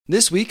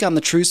This week on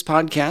the Truce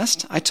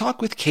Podcast, I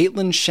talk with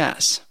Caitlin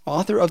Schass,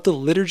 author of The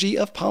Liturgy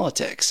of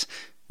Politics.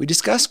 We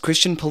discuss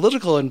Christian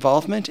political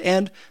involvement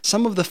and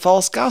some of the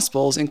false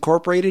gospels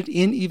incorporated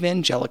in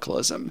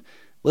evangelicalism.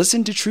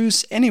 Listen to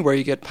Truce anywhere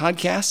you get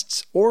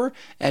podcasts or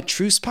at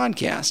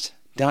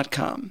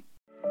trucepodcast.com.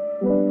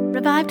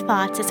 Revived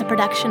Thoughts is a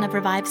production of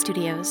Revive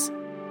Studios.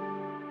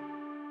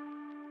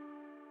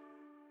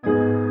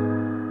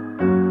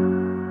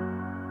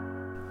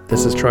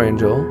 This is Troy and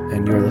Joel,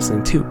 and you're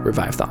listening to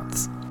Revive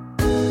Thoughts.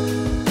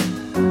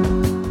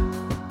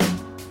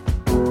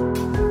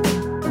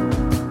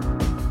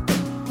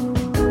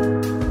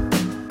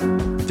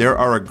 There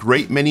are a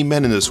great many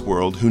men in this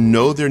world who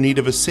know their need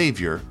of a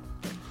Savior,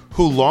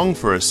 who long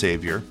for a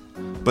Savior,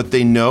 but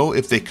they know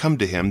if they come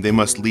to Him, they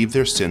must leave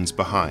their sins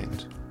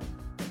behind.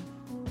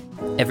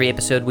 Every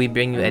episode, we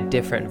bring you a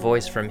different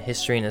voice from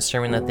history and a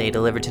sermon that they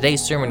deliver.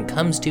 Today's sermon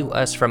comes to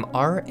us from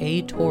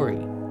R.A. Torrey.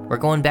 We're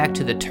going back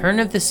to the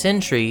turn of the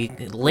century,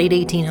 late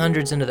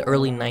 1800s into the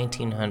early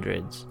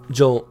 1900s.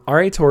 Joel,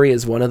 R.A. Torrey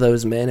is one of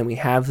those men, and we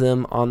have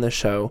them on the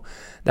show,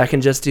 that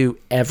can just do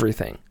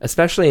everything.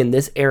 Especially in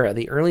this era,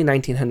 the early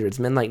 1900s,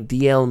 men like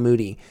D.L.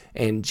 Moody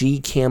and G.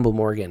 Campbell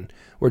Morgan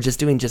were just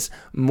doing just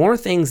more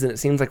things than it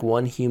seems like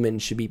one human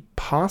should be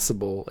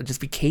possible, just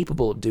be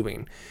capable of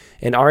doing.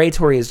 And R.A.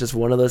 Torrey is just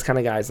one of those kind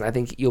of guys, and I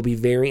think you'll be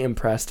very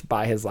impressed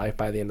by his life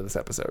by the end of this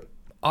episode.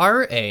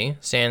 R.A.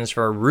 stands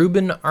for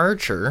Reuben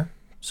Archer.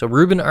 So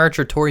Reuben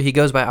Archer Torrey, he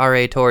goes by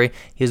R.A. Torrey.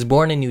 He was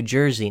born in New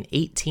Jersey in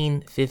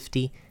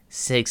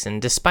 1856, and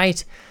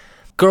despite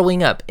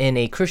growing up in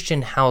a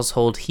Christian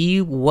household, he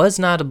was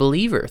not a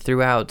believer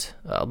throughout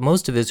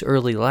most of his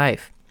early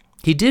life.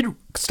 He did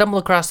stumble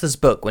across this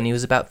book when he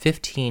was about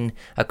 15,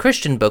 a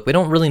Christian book. We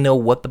don't really know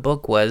what the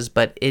book was,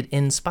 but it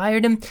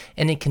inspired him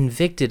and it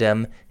convicted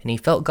him, and he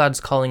felt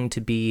God's calling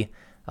to be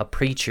a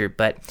preacher.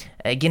 But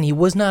again, he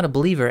was not a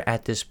believer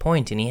at this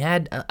point, and he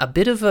had a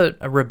bit of a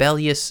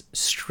rebellious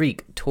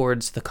streak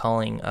towards the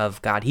calling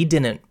of God. He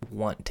didn't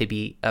want to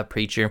be a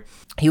preacher.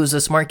 He was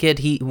a smart kid.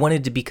 He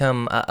wanted to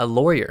become a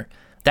lawyer.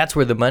 That's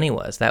where the money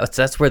was.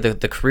 That's where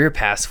the career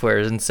paths were.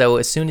 And so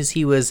as soon as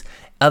he was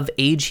of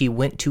age, he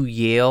went to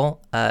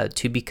Yale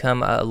to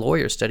become a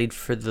lawyer, studied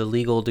for the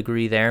legal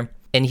degree there.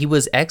 And he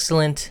was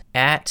excellent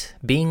at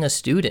being a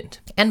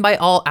student. And by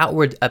all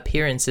outward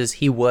appearances,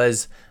 he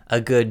was a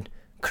good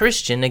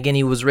Christian. Again,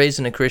 he was raised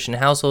in a Christian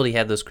household. He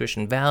had those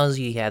Christian values.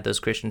 He had those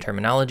Christian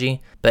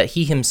terminology. But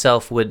he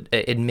himself would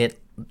admit,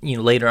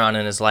 later on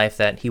in his life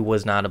that he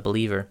was not a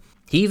believer.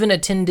 He even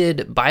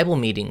attended Bible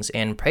meetings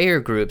and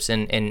prayer groups,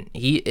 and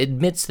he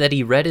admits that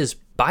he read his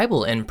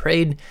Bible and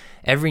prayed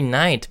every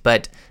night.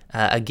 But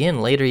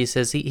again, later he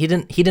says he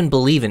didn't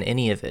believe in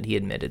any of it. He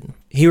admitted.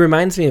 He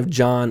reminds me of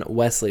John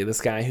Wesley, this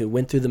guy who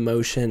went through the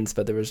motions,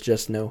 but there was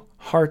just no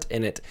heart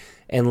in it.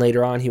 And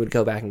later on, he would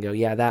go back and go,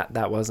 yeah,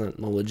 that wasn't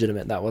the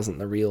legitimate, that wasn't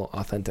the real,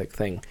 authentic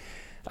thing.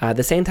 At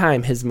the same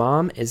time, his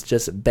mom is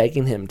just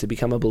begging him to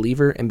become a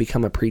believer and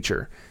become a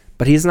preacher,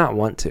 but he does not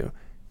want to.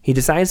 He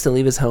decides to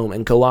leave his home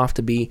and go off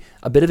to be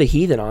a bit of a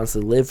heathen,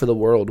 honestly, live for the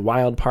world,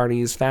 wild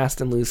parties,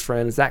 fast and loose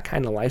friends, that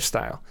kind of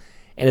lifestyle.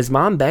 And his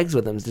mom begs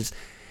with him, just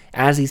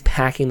as he's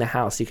packing the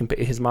house.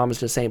 His mom is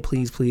just saying,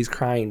 please, please,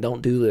 crying,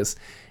 don't do this.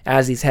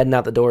 As he's heading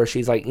out the door,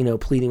 she's like,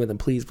 pleading with him,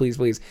 please, please,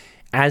 please.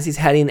 As he's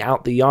heading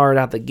out the yard,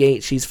 out the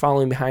gate, she's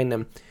following behind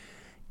him.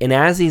 And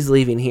as he's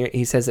leaving here,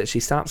 he says that she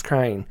stops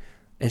crying,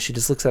 and she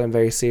just looks at him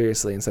very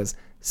seriously and says,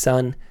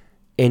 son,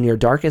 in your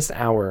darkest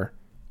hour,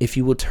 if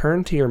you will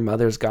turn to your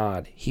mother's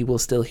God, he will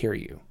still hear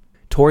you.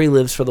 Torrey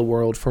lives for the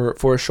world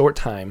for a short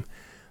time,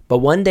 but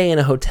one day in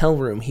a hotel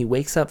room, he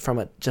wakes up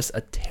from just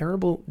a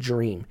terrible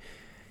dream.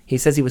 He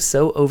says he was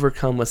so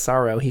overcome with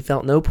sorrow, he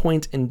felt no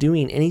point in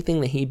doing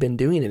anything that he'd been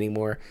doing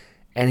anymore,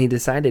 and he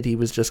decided he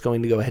was just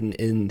going to go ahead and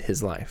end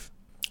his life.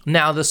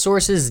 Now, the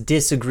sources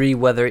disagree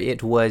whether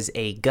it was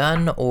a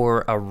gun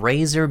or a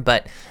razor,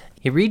 but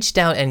he reached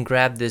out and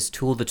grabbed this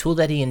tool, the tool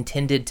that he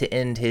intended to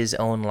end his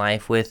own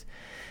life with.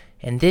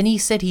 And then he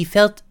said he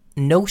felt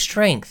no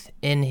strength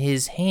in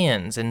his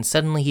hands, and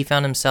suddenly he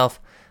found himself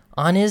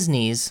on his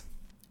knees.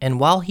 And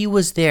while he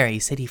was there, he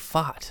said he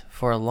fought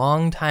for a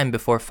long time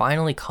before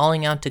finally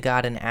calling out to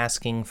God and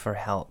asking for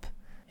help,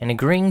 and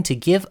agreeing to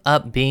give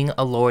up being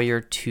a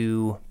lawyer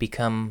to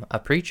become a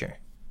preacher.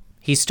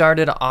 He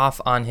started off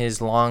on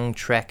his long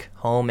trek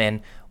home,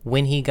 and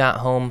when he got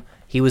home,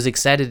 he was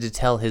excited to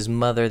tell his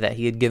mother that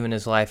he had given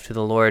his life to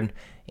the Lord.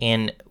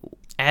 And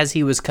as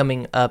he was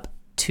coming up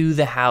to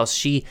the house,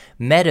 she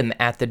met him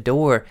at the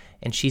door,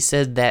 and she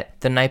said that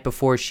the night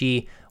before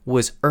she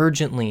was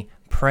urgently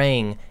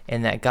praying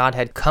and that God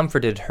had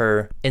comforted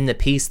her in the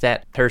peace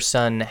that her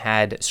son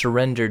had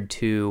surrendered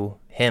to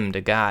him,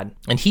 to God.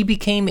 And he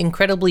became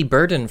incredibly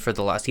burdened for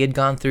the loss. He had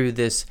gone through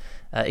this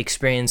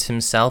experience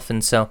himself,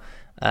 and so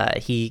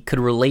he could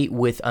relate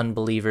with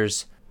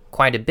unbelievers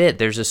quite a bit.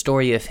 There's a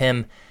story of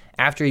him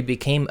after he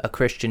became a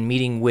Christian,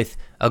 meeting with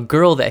a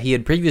girl that he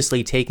had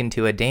previously taken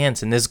to a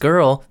dance, and this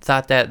girl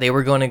thought that they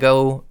were going to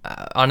go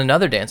on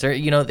another dance. Or,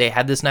 they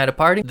had this night of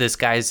partying. This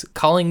guy's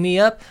calling me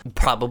up,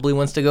 probably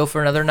wants to go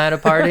for another night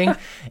of partying.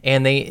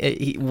 And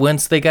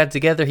once they got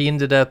together, he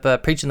ended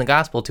up preaching the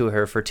gospel to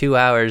her for 2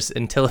 hours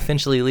until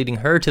eventually leading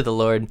her to the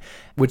Lord.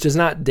 Which is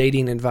not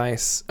dating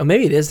advice. Oh,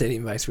 maybe it is dating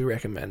advice we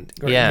recommend.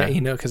 Yeah.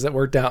 Because it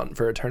worked out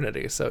for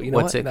eternity. So,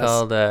 what's it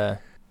called?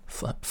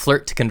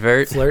 Flirt to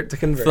convert. Flirt to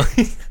convert.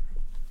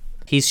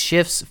 He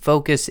shifts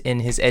focus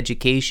in his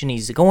education.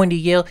 He's going to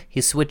Yale. He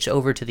switched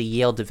over to the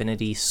Yale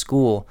Divinity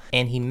School,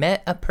 and he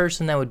met a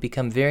person that would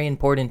become very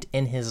important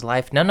in his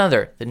life, none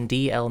other than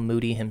D.L.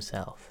 Moody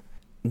himself.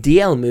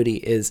 D.L. Moody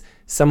is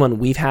someone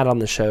we've had on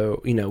the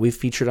show. We've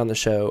featured on the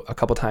show a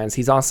couple times.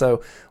 He's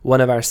also one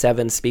of our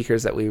 7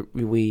 speakers that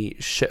we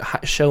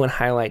show and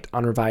highlight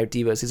on Revived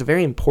Devos. He's a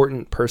very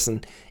important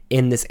person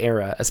in this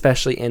era,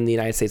 especially in the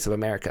United States of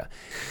America.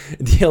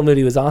 D.L.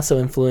 Moody was also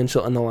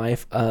influential in the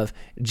life of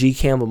G.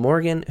 Campbell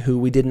Morgan, who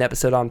we did an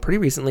episode on pretty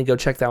recently. Go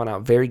check that one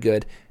out. Very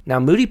good. Now,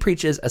 Moody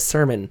preaches a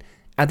sermon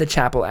at the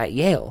chapel at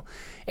Yale,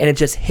 and it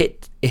just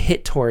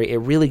hit Torrey. It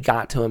really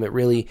got to him. It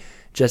really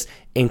just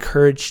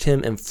encouraged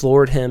him and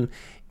floored him.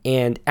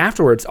 And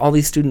afterwards, all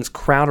these students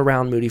crowd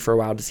around Moody for a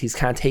while. He's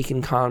kind of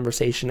taking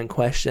conversation and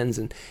questions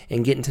and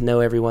getting to know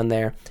everyone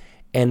there.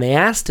 And they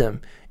asked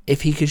him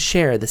if he could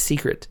share the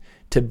secret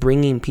to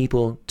bringing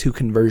people to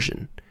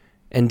conversion.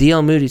 And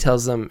D.L. Moody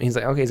tells them, he's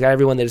like, okay, he's got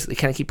everyone, they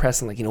kind of keep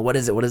pressing, like, what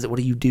is it? What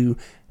do you do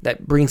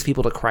that brings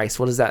people to Christ?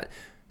 What is that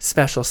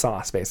special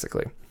sauce,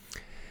 basically?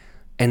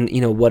 And,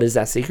 what is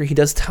that secret? He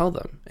does tell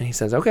them. And he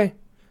says, okay,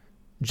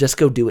 just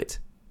go do it.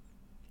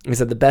 He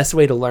said the best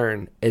way to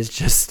learn is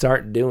just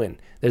start doing.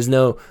 There's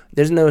no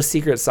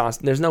secret sauce.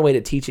 There's no way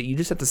to teach it. You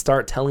just have to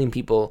start telling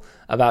people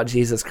about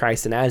Jesus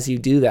Christ. And as you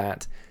do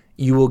that,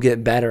 you will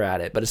get better at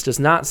it. But it's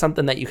just not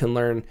something that you can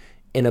learn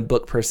in a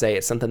book per se.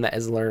 It's something that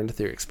is learned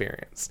through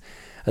experience.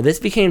 This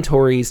became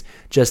Torrey's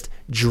just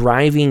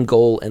driving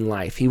goal in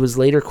life. He was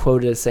later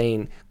quoted as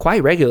saying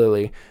quite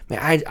regularly,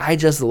 "Man, I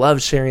just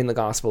love sharing the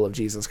gospel of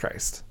Jesus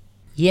Christ."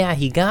 Yeah,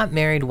 he got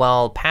married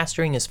while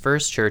pastoring his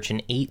first church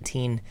in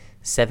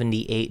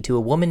 1878 to a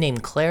woman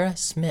named Clara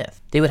Smith.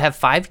 They would have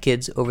 5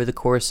 kids over the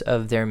course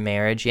of their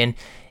marriage, and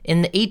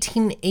in the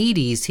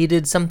 1880s, he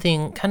did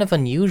something kind of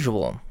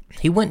unusual.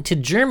 He went to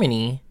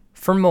Germany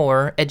for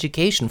more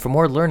education, for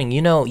more learning.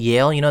 Yale,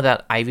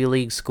 that Ivy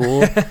League school,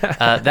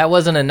 that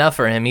wasn't enough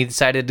for him. He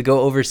decided to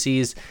go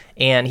overseas,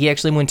 and he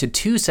actually went to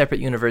 2 separate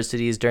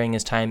universities during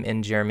his time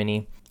in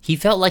Germany. He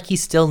felt like he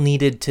still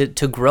needed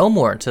to grow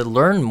more, to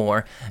learn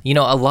more.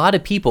 A lot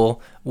of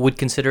people would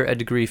consider a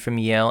degree from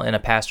Yale and a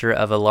pastor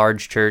of a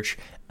large church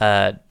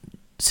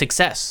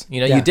success.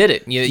 You did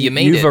it. You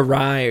made it. You've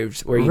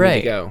arrived where you need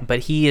to go.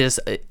 But he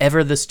is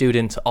ever the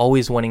student,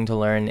 always wanting to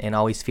learn and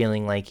always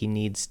feeling like he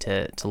needs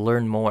to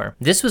learn more.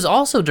 This was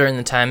also during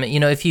the time,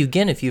 if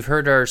you've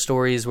heard our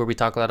stories where we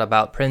talk a lot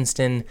about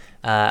Princeton,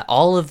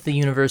 all of the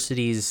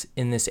universities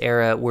in this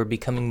era were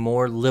becoming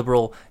more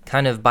liberal,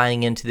 kind of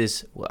buying into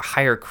this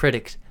higher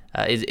critic,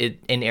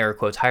 in air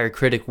quotes, higher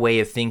critic way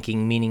of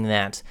thinking, meaning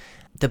that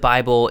the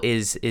Bible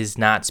is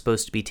not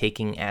supposed to be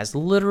taken as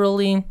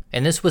literally.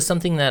 And this was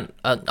something that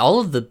all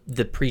of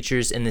the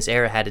preachers in this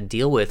era had to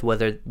deal with,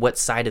 what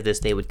side of this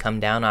they would come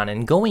down on.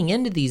 And going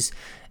into these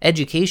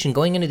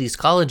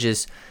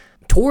colleges,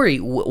 Torrey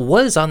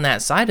was on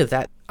that side of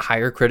that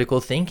higher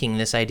critical thinking,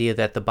 this idea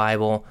that the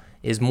Bible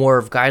is more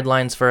of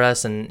guidelines for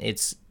us and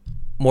it's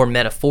more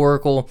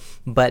metaphorical.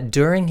 But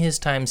during his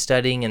time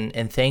studying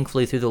and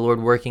thankfully through the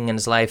Lord working in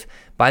his life,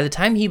 by the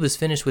time he was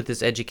finished with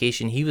his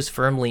education, he was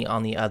firmly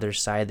on the other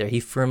side there. He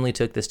firmly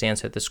took the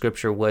stance that the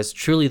scripture was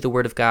truly the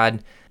word of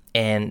God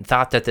and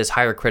thought that this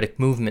higher critic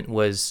movement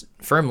was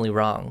firmly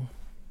wrong.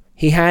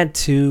 He had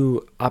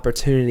 2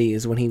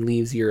 opportunities when he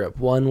leaves Europe.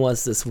 One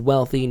was this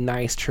wealthy,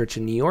 nice church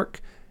in New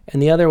York,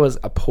 and the other was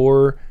a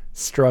poor,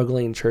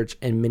 struggling church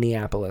in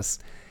Minneapolis.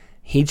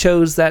 He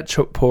chose that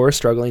poor,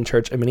 struggling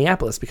church in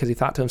Minneapolis because he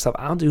thought to himself,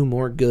 I'll do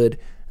more good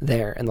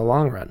there in the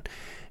long run.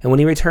 And when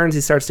he returns,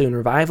 he starts doing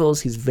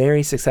revivals. He's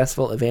very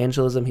successful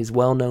evangelism. He's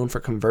well known for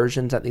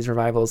conversions at these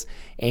revivals.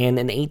 And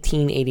in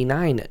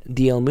 1889,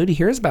 D.L. Moody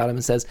hears about him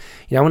and says,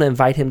 I want to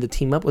invite him to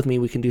team up with me.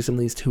 We can do some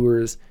of these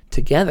tours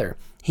together.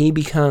 He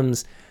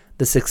becomes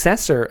the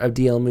successor of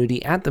D.L.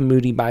 Moody at the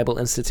Moody Bible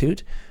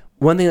Institute.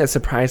 One thing that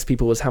surprised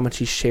people was how much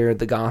he shared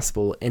the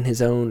gospel in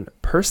his own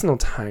personal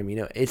time.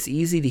 It's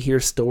easy to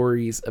hear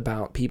stories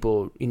about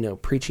people,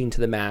 preaching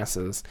to the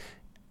masses.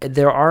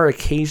 There are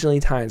occasionally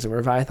times, and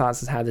Revive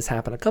Thoughts has had this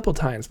happen a couple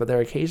times, but there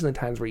are occasionally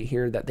times where you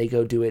hear that they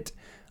go do it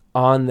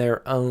on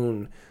their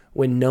own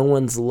when no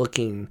one's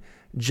looking,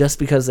 just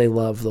because they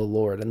love the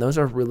Lord. And those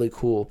are really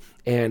cool.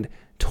 And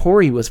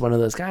Torrey was one of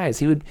those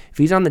guys. If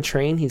he's on the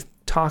train, he's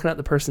talking up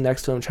the person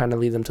next to him, trying to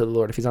lead them to the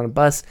Lord. If he's on a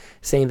bus,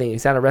 same thing.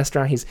 He's at a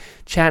restaurant, he's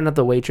chatting up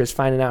the waitress,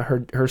 finding out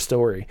her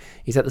story.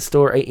 He's at the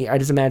store. I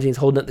just imagine he's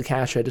holding up the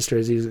cash register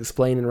as he's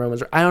explaining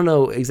Romans. I don't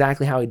know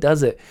exactly how he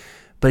does it,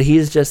 but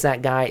he's just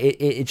that guy.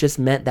 It just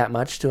meant that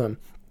much to him.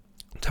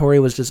 Torrey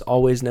was just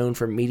always known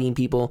for meeting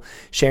people,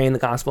 sharing the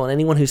gospel, and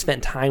anyone who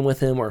spent time with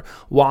him or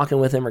walking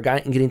with him or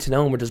getting to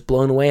know him were just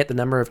blown away at the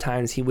number of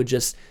times he would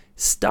just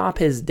stop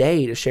his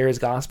day to share his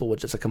gospel with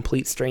just a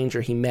complete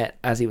stranger he met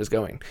as he was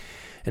going.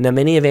 And now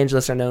many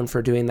evangelists are known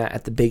for doing that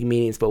at the big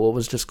meetings, but what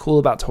was just cool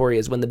about Torrey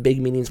is when the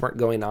big meetings weren't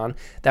going on,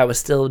 that was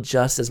still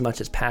just as much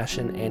his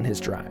passion and his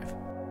drive.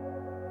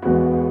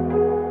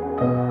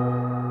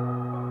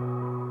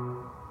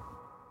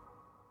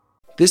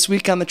 This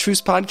week on the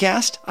Truce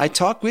Podcast, I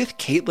talk with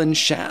Caitlin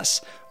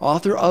Schass,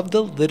 author of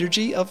The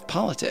Liturgy of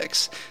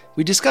Politics.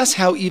 We discuss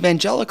how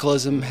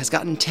evangelicalism has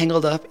gotten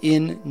tangled up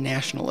in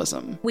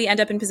nationalism. We end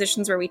up in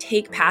positions where we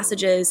take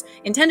passages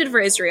intended for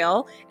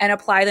Israel and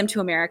apply them to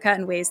America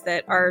in ways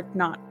that are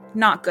not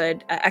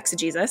good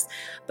exegesis.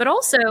 But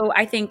also,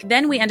 I think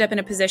then we end up in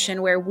a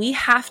position where we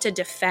have to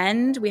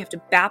defend, we have to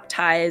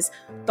baptize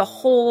the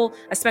whole,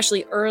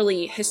 especially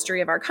early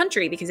history of our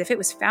country, because if it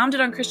was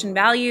founded on Christian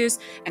values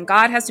and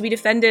God has to be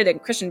defended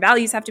and Christian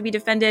values have to be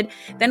defended,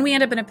 then we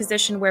end up in a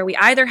position where we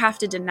either have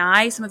to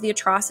deny some of the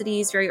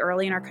atrocities very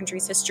early in our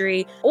country's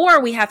history, or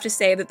we have to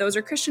say that those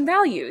are Christian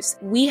values.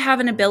 We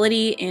have an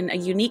ability in a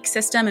unique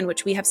system in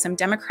which we have some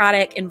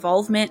democratic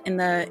involvement in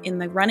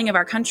the running of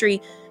our country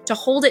to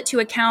hold it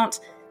to account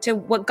to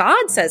what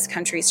God says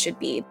countries should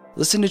be.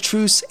 Listen to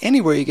Truce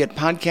anywhere you get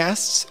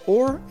podcasts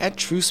or at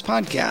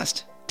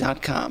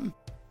trucepodcast.com.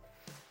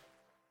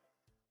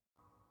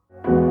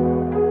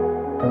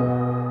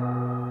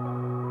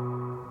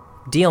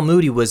 D.L.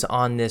 Moody was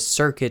on this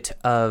circuit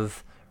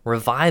of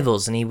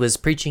revivals, and he was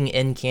preaching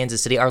in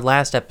Kansas City. Our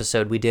last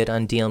episode we did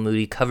on D.L.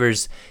 Moody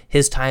covers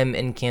his time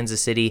in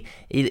Kansas City.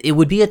 It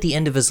would be at the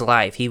end of his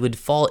life. He would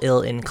fall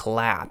ill and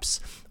collapse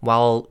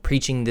while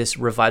preaching this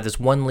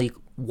 1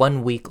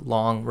 week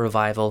long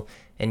revival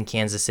in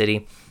Kansas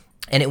City.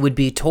 And it would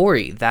be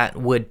Torrey that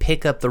would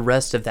pick up the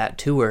rest of that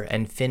tour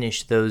and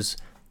finish those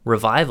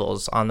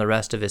revivals on the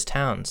rest of his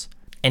towns.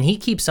 And he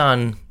keeps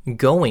on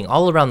going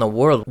all around the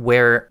world.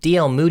 Where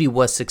D.L. Moody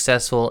was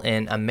successful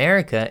in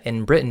America,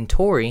 in Britain,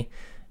 Torrey,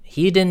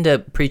 he'd end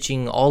up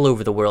preaching all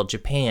over the world: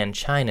 Japan,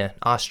 China,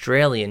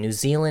 Australia, New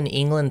Zealand,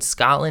 England,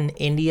 Scotland,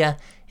 India,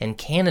 and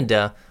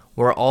Canada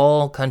were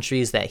all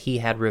countries that he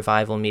had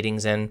revival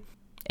meetings in.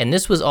 And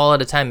this was all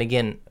at a time,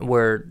 again,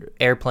 where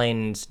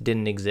airplanes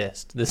didn't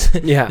exist.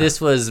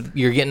 This was,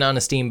 you're getting on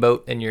a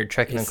steamboat and you're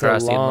trekking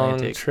across the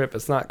Atlantic. It's a long trip.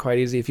 It's not quite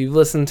easy. If you've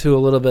listened to a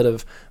little bit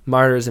of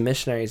Martyrs and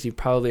Missionaries, you've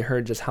probably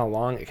heard just how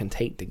long it can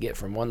take to get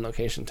from one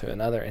location to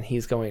another. And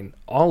he's going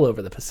all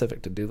over the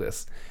Pacific to do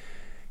this.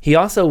 He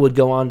also would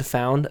go on to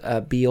found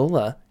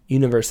Biola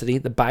University,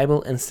 the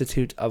Bible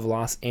Institute of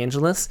Los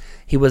Angeles.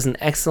 He was an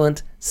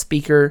excellent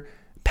speaker,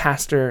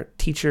 pastor,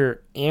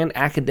 teacher, and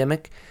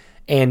academic.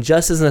 And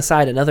just as an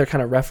aside, another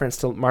kind of reference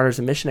to Martyrs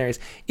and Missionaries,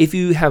 if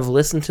you have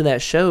listened to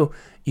that show,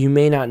 you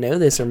may not know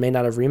this or may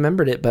not have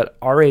remembered it, but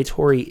R.A.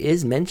 Torrey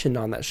is mentioned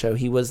on that show.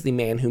 He was the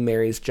man who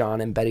marries John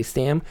and Betty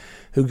Stam,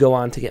 who go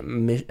on to get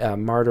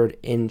martyred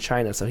in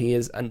China. So he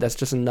is. That's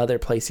just another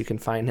place you can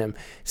find him,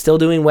 still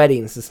doing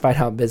weddings despite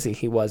how busy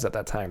he was at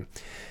that time.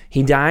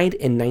 He died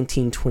in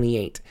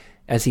 1928.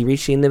 As he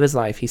reached the end of his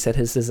life, he said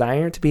his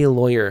desire to be a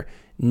lawyer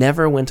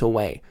never went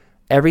away.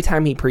 Every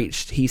time he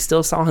preached, he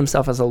still saw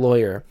himself as a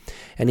lawyer,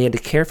 and he had to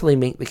carefully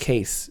make the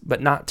case,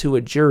 but not to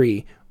a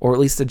jury, or at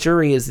least the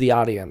jury is the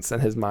audience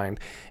in his mind.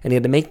 And he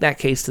had to make that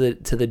case to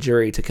the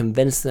jury to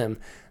convince them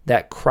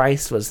that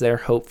Christ was their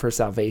hope for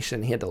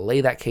salvation. He had to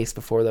lay that case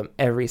before them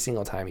every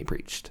single time he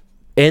preached.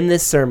 In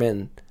this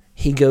sermon,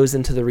 he goes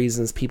into the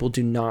reasons people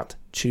do not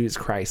choose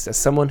Christ. As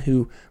someone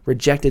who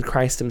rejected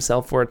Christ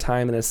himself for a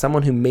time, and as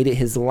someone who made it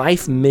his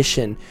life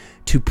mission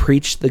to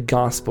preach the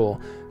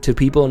gospel to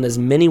people in as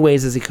many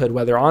ways as he could,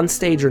 whether on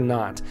stage or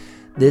not,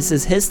 this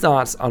is his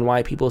thoughts on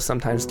why people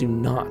sometimes do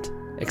not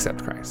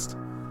accept Christ.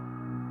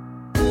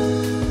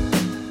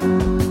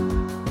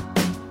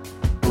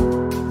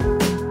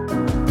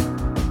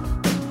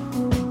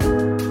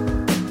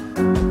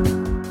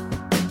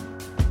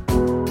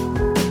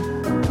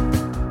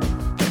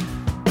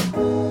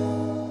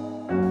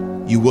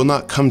 You will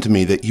not come to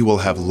me that you will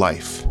have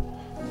life.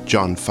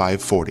 John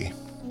 5:40.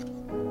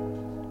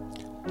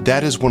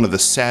 That is one of the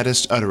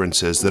saddest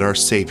utterances that our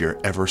Savior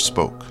ever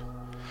spoke.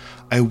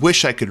 I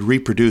wish I could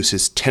reproduce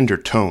his tender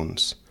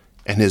tones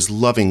and his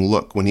loving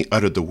look when he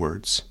uttered the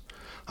words.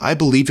 I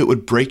believe it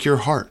would break your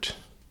heart.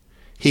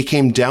 He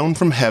came down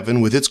from heaven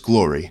with its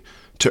glory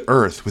to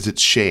earth with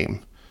its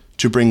shame,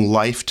 to bring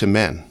life to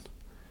men.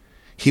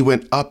 He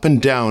went up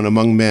and down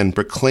among men,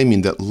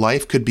 proclaiming that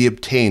life could be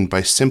obtained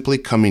by simply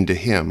coming to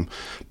him,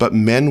 but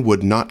men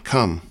would not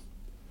come.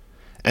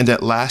 And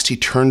at last he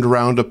turned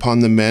around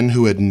upon the men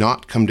who had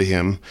not come to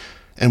him,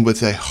 and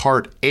with a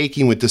heart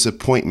aching with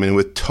disappointment and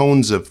with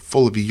tones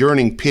full of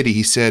yearning pity,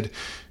 he said,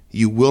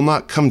 You will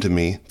not come to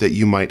me that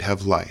you might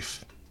have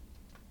life.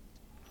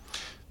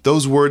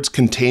 Those words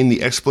contain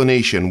the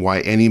explanation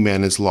why any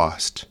man is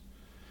lost.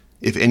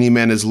 If any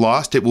man is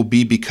lost, it will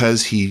be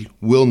because he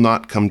will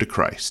not come to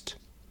Christ.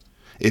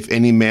 If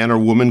any man or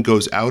woman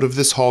goes out of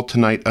this hall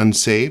tonight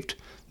unsaved,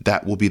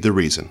 that will be the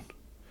reason.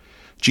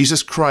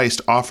 Jesus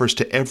Christ offers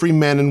to every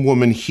man and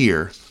woman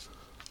here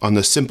on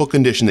the simple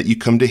condition that you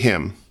come to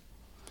him.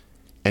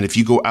 And if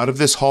you go out of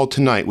this hall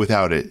tonight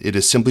without it, it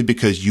is simply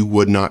because you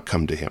would not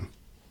come to him.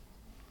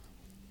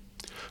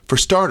 For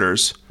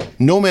starters,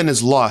 no man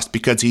is lost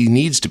because he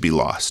needs to be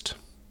lost.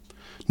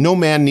 No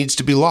man needs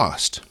to be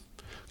lost.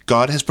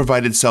 God has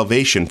provided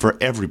salvation for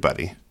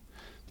everybody.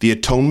 The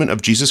atonement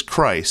of Jesus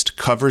Christ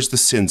covers the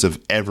sins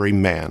of every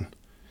man.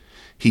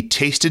 He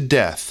tasted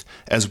death,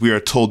 as we are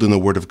told in the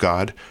Word of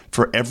God,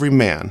 for every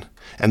man,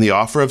 and the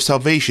offer of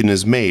salvation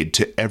is made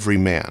to every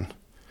man.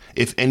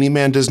 If any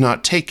man does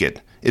not take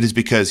it, it is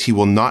because he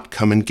will not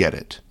come and get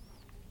it.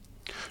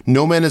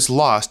 No man is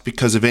lost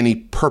because of any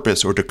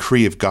purpose or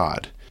decree of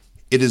God.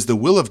 It is the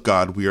will of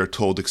God, we are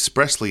told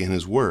expressly in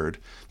his word,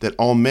 that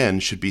all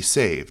men should be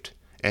saved.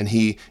 And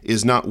he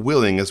is not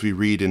willing, as we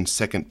read in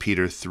 2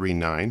 Peter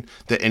 3:9,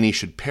 that any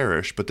should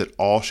perish, but that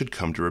all should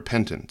come to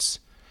repentance.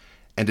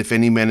 And if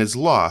any man is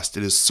lost,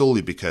 it is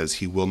solely because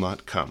he will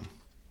not come.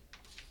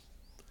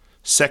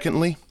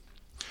 Secondly,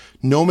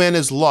 no man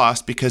is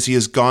lost because he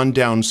has gone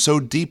down so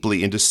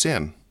deeply into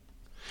sin.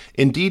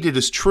 Indeed, it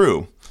is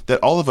true that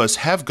all of us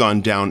have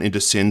gone down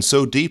into sin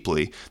so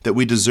deeply that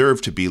we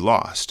deserve to be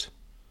lost.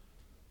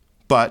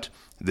 But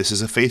this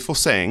is a faithful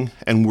saying,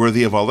 and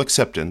worthy of all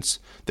acceptance,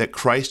 that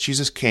Christ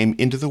Jesus came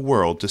into the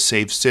world to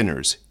save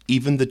sinners,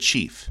 even the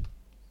chief.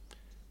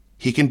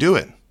 He can do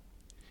it.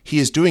 He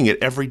is doing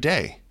it every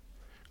day.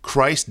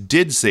 Christ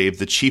did save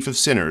the chief of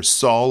sinners,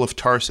 Saul of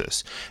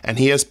Tarsus, and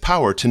he has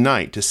power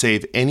tonight to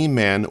save any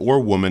man or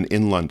woman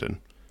in London.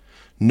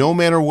 No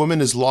man or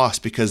woman is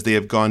lost because they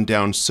have gone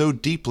down so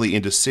deeply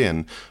into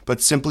sin,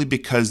 but simply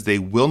because they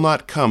will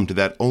not come to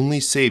that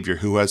only Savior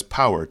who has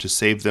power to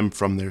save them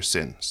from their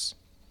sins.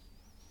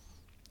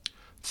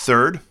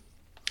 Third,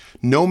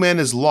 no man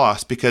is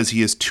lost because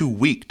he is too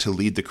weak to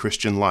lead the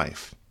Christian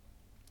life.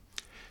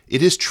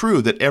 It is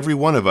true that every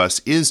one of us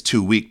is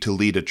too weak to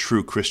lead a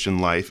true Christian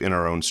life in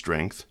our own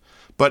strength,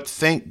 but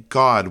thank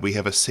God we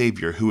have a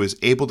Savior who is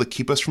able to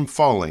keep us from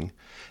falling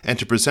and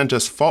to present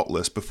us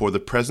faultless before the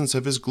presence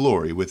of his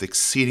glory with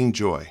exceeding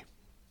joy.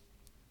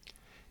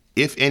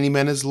 If any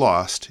man is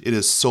lost, it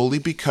is solely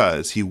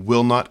because he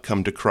will not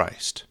come to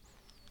Christ.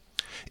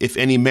 If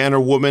any man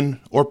or woman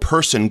or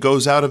person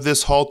goes out of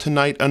this hall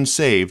tonight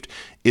unsaved,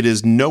 it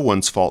is no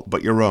one's fault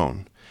but your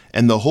own,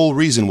 and the whole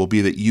reason will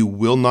be that you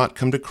will not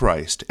come to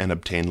Christ and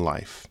obtain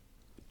life.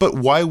 But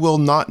why will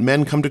not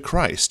men come to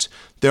Christ?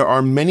 There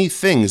are many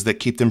things that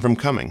keep them from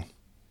coming.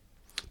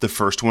 The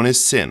first one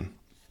is sin.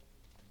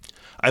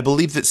 I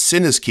believe that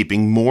sin is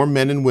keeping more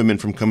men and women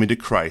from coming to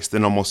Christ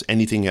than almost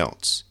anything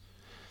else.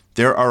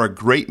 There are a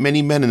great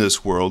many men in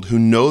this world who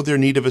know their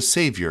need of a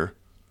Savior,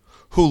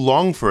 who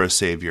long for a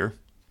Savior,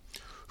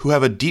 who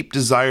have a deep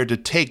desire to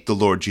take the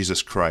Lord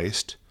Jesus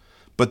Christ,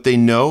 but they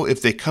know if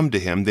they come to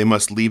him, they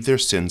must leave their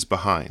sins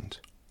behind.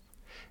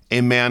 A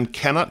man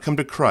cannot come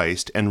to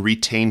Christ and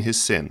retain his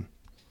sin.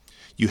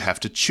 You have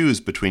to choose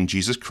between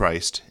Jesus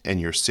Christ and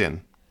your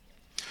sin.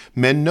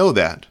 Men know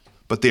that,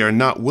 but they are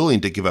not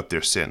willing to give up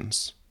their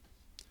sins.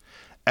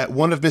 At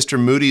one of Mr.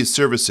 Moody's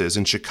services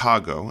in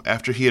Chicago,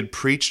 after he had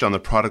preached on the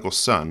prodigal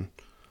son,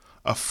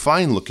 a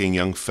fine-looking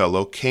young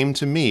fellow came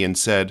to me and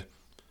said,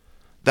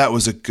 "That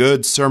was a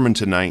good sermon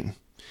tonight.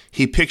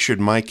 He pictured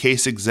my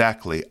case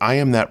exactly. I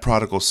am that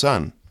prodigal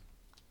son."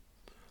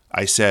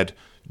 I said,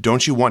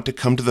 "Don't you want to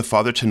come to the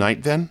Father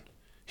tonight then?"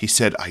 He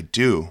said, "I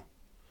do."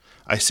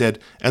 I said,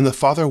 "And the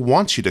Father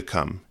wants you to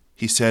come."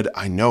 He said,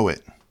 "I know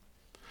it."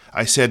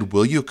 I said,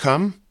 "Will you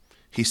come?"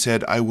 He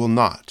said, "I will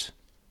not."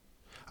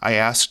 I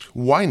asked,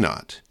 "Why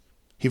not?"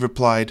 He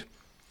replied,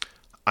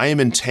 "I am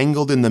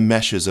entangled in the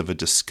meshes of a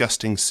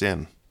disgusting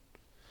sin."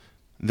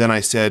 Then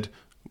I said,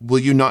 "Will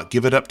you not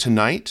give it up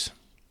tonight?"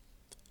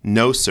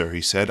 "No, sir,"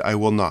 he said, "I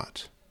will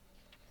not."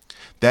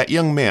 That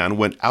young man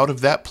went out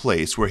of that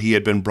place where he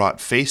had been brought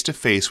face to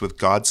face with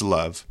God's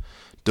love,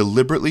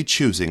 deliberately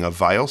choosing a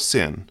vile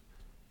sin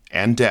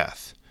and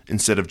death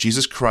instead of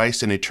Jesus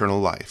Christ and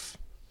eternal life.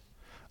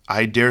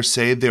 I dare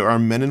say there are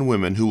men and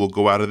women who will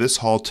go out of this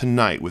hall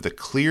tonight with a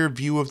clear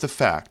view of the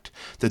fact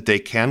that they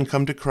can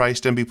come to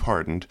Christ and be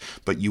pardoned,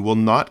 but you will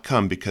not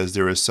come because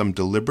there is some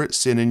deliberate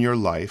sin in your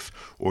life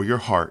or your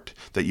heart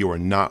that you are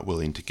not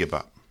willing to give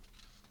up.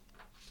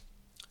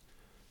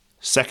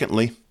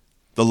 Secondly,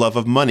 the love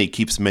of money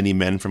keeps many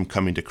men from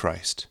coming to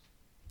Christ.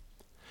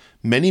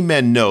 Many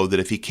men know that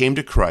if he came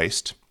to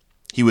Christ,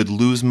 he would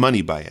lose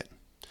money by it.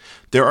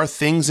 There are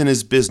things in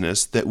his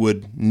business that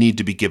would need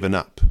to be given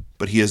up,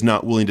 but he is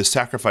not willing to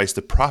sacrifice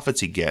the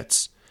profits he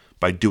gets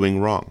by doing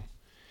wrong.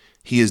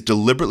 He is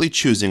deliberately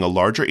choosing a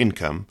larger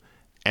income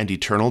and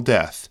eternal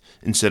death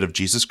instead of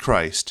Jesus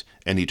Christ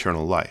and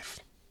eternal life.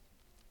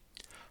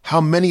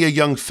 How many a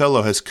young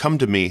fellow has come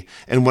to me,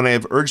 and when I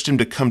have urged him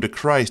to come to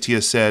Christ, he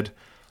has said,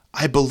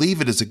 "I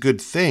believe it is a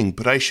good thing,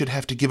 but I should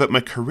have to give up my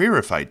career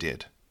if I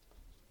did."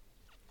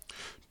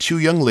 Two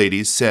young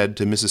ladies said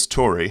to Mrs.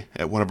 Torrey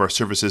at one of our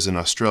services in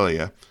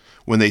Australia,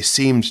 when they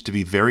seemed to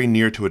be very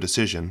near to a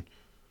decision,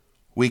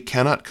 "We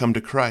cannot come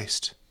to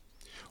Christ.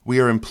 We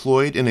are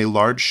employed in a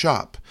large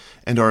shop,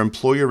 and our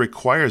employer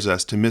requires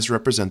us to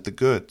misrepresent the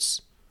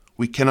goods.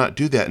 We cannot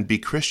do that and be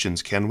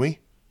Christians, can we?"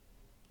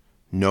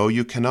 "No,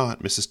 you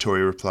cannot," Mrs.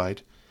 Torrey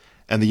replied.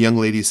 And the young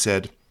lady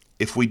said,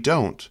 "If we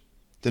don't,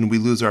 then we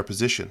lose our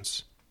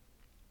positions."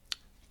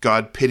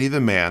 God pity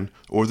the man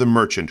or the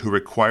merchant who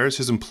requires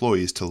his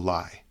employees to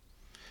lie.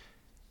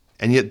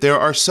 And yet there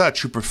are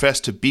such who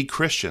profess to be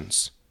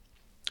Christians.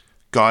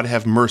 God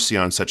have mercy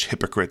on such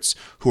hypocrites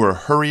who are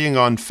hurrying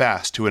on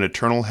fast to an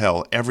eternal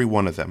hell, every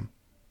one of them.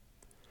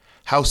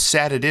 How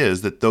sad it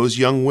is that those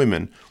young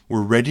women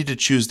were ready to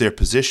choose their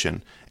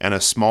position and a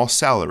small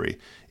salary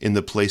in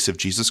the place of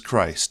Jesus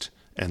Christ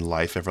and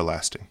life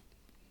everlasting.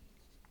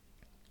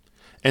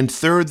 And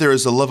third, there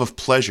is a love of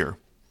pleasure,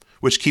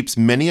 which keeps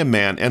many a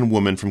man and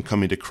woman from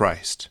coming to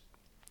Christ.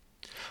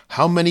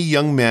 How many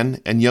young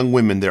men and young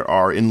women there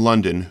are in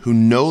London who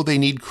know they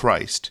need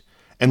Christ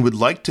and would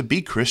like to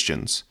be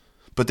Christians,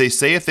 but they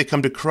say if they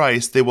come to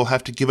Christ, they will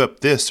have to give up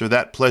this or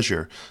that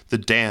pleasure, the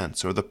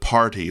dance or the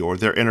party or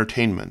their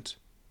entertainment.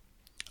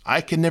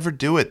 I can never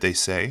do it, they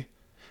say,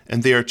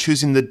 and they are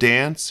choosing the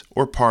dance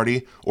or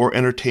party or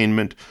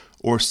entertainment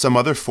or some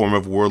other form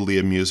of worldly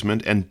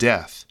amusement and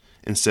death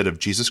instead of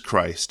Jesus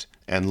Christ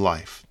and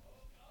life.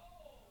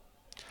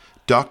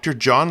 Dr.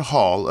 John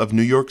Hall of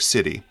New York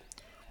City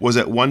was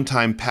at one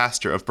time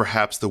pastor of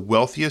perhaps the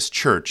wealthiest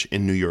church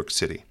in New York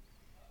City.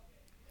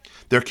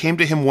 There came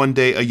to him one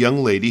day a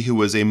young lady who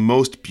was a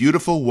most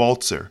beautiful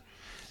waltzer,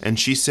 and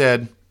she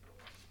said,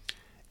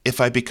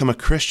 "If I become a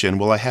Christian,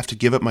 will I have to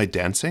give up my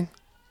dancing?"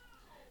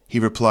 He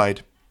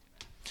replied,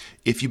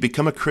 "If you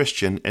become a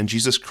Christian and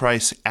Jesus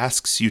Christ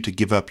asks you to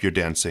give up your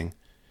dancing,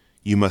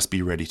 you must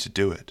be ready to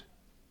do it."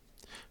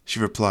 She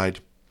replied,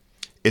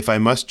 "If I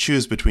must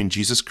choose between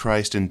Jesus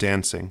Christ and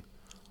dancing,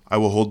 I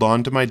will hold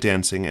on to my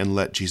dancing and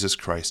let Jesus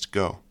Christ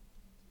go."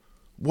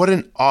 What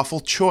an awful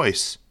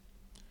choice!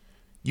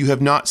 You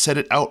have not said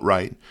it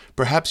outright.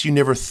 Perhaps you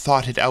never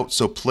thought it out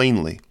so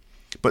plainly.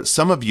 But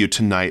some of you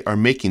tonight are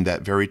making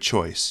that very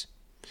choice.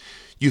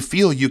 You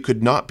feel you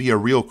could not be a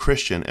real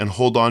Christian and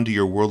hold on to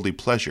your worldly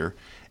pleasure,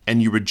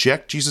 and you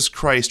reject Jesus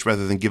Christ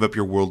rather than give up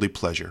your worldly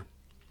pleasure.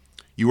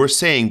 You are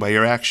saying by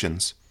your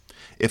actions,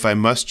 "If I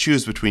must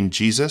choose between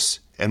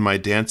Jesus and my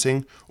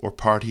dancing or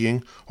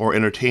partying or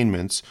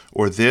entertainments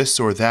or this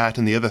or that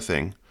and the other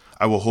thing,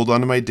 I will hold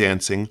on to my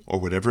dancing or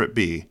whatever it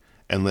be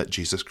and let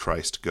Jesus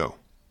Christ go."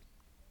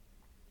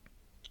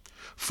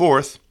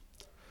 Fourth,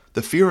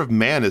 the fear of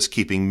man is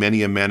keeping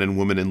many a man and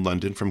woman in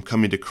London from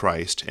coming to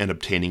Christ and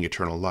obtaining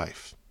eternal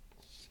life.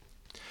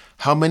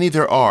 How many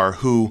there are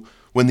who,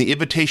 when the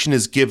invitation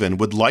is given,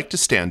 would like to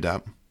stand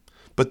up,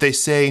 but they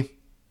say,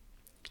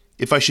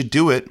 "If I should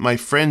do it, my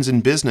friends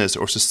in business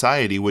or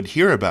society would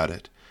hear about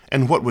it,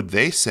 and what would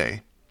they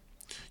say?"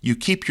 You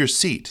keep your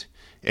seat,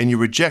 and you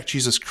reject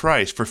Jesus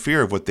Christ for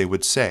fear of what they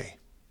would say.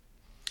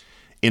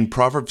 In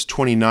Proverbs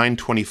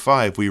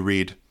 29:25 we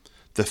read,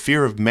 "The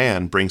fear of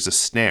man brings a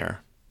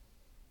snare."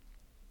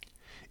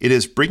 It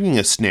is bringing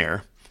a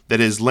snare that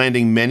is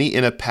landing many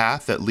in a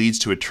path that leads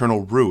to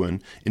eternal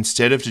ruin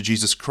instead of to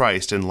Jesus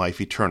Christ and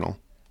life eternal.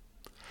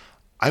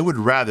 I would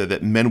rather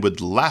that men would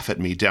laugh at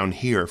me down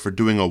here for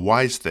doing a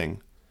wise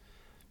thing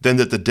than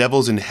that the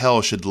devils in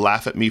hell should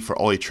laugh at me for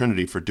all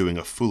eternity for doing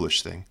a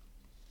foolish thing.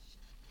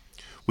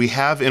 We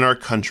have in our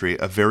country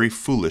a very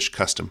foolish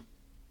custom.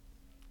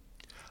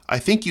 I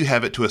think you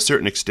have it to a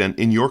certain extent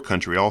in your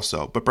country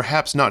also, but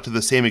perhaps not to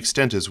the same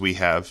extent as we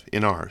have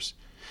in ours.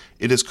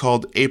 It is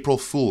called April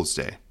Fool's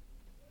Day.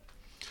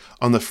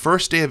 On the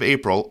first day of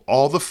April,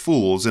 all the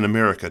fools in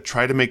America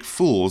try to make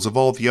fools of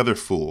all the other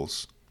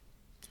fools.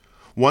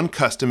 One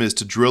custom is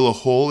to drill a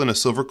hole in a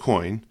silver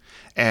coin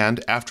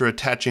and, after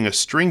attaching a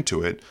string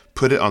to it,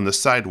 put it on the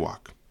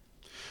sidewalk.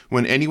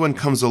 When anyone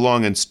comes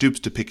along and stoops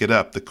to pick it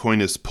up, the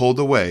coin is pulled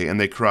away and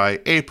they cry,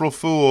 "April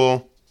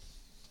Fool!"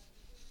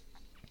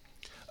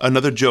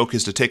 Another joke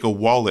is to take a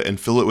wallet and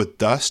fill it with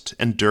dust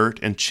and dirt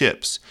and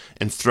chips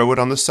and throw it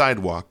on the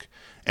sidewalk,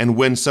 and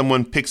when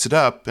someone picks it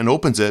up and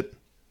opens it,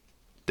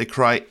 they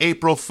cry,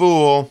 "April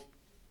Fool!"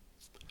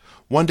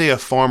 One day a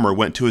farmer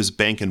went to his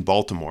bank in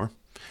Baltimore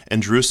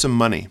and drew some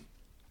money,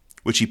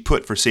 which he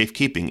put for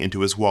safekeeping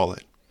into his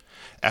wallet.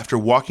 After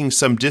walking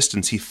some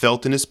distance, he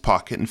felt in his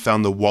pocket and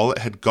found the wallet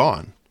had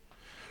gone.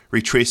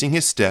 Retracing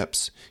his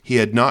steps, he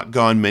had not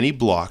gone many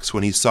blocks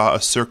when he saw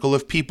a circle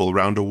of people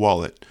round a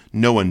wallet,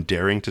 no one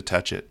daring to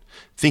touch it,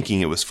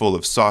 thinking it was full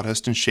of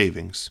sawdust and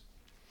shavings.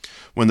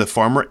 When the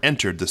farmer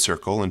entered the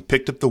circle and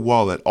picked up the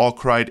wallet, all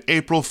cried,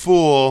 "April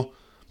Fool!"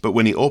 But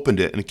when he opened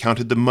it and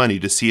counted the money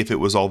to see if it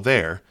was all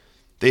there,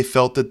 they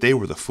felt that they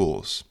were the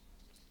fools.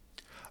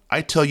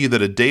 I tell you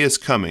that a day is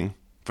coming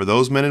for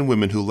those men and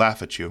women who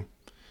laugh at you,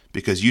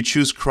 because you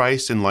choose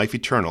Christ and life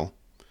eternal,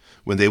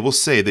 when they will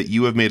say that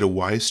you have made a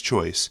wise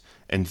choice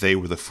and they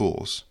were the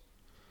fools.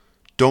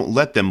 Don't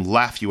let them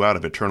laugh you out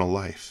of eternal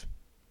life.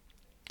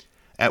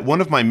 At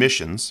one of my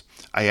missions,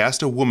 I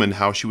asked a woman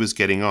how she was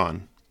getting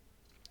on.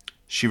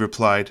 She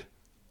replied,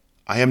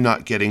 "I am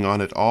not getting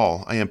on at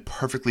all. I am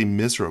perfectly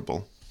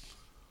miserable."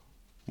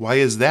 "Why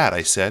is that?"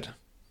 I said.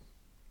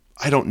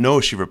 "I don't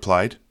know," she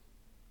replied.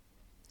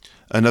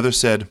 Another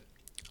said,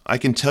 "I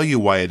can tell you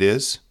why it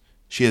is.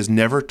 She has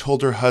never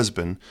told her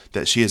husband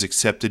that she has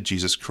accepted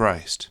Jesus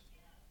Christ."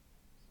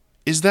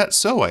 "Is that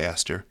so?" I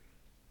asked her.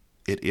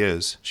 "It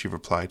is," she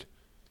replied.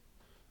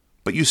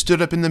 "But you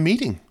stood up in the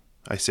meeting,"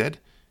 I said.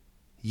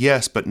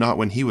 "Yes, but not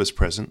when he was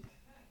present."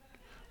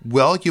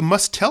 "Well, you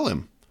must tell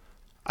him."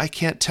 "I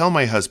can't tell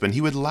my husband.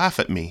 He would laugh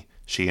at me,"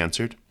 she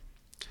answered.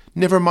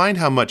 "Never mind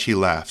how much he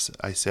laughs,"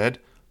 I said.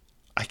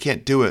 "I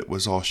can't do it,"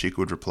 was all she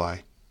could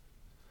reply.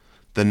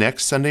 The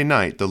next Sunday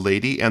night, the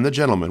lady and the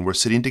gentleman were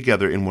sitting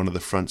together in one of the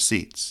front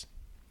seats.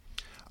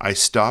 I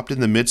stopped in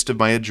the midst of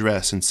my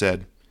address and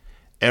said,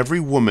 "Every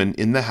woman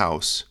in the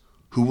house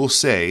who will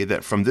say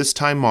that from this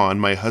time on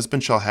my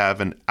husband shall have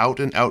an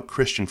out-and-out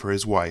Christian for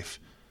his wife,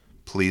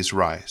 please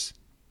rise."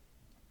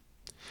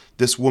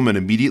 This woman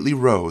immediately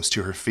rose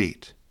to her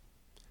feet.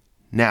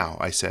 "Now,"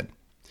 I said,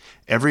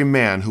 "every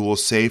man who will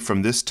say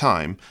from this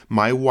time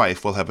my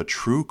wife will have a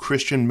true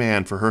Christian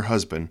man for her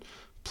husband,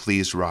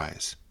 please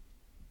rise."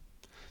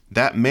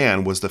 That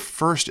man was the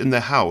first in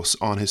the house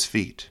on his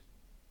feet.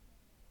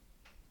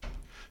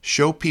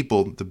 Show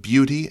people the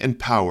beauty and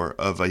power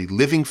of a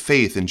living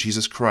faith in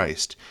Jesus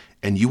Christ,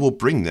 and you will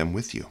bring them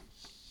with you.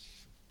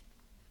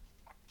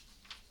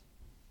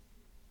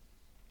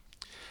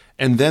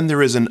 And then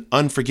there is an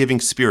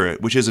unforgiving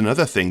spirit, which is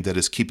another thing that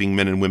is keeping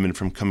men and women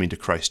from coming to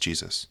Christ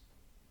Jesus.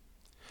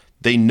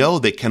 They know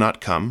they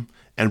cannot come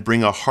and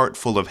bring a heart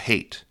full of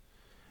hate,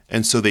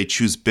 and so they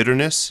choose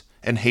bitterness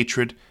and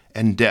hatred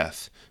and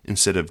death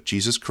instead of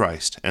Jesus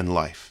Christ and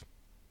life.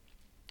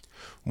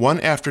 One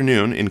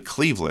afternoon in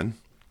Cleveland,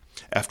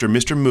 after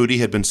Mr. Moody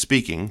had been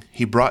speaking,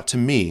 he brought to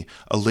me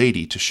a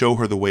lady to show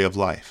her the way of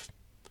life.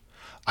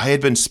 I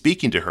had been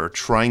speaking to her,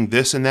 trying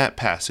this and that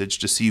passage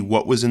to see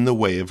what was in the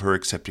way of her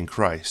accepting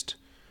Christ,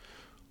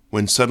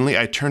 when suddenly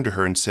I turned to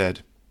her and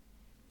said,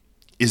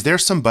 "Is there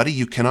somebody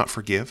you cannot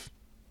forgive?"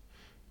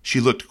 She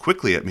looked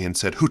quickly at me and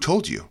said, "Who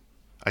told you?"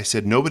 I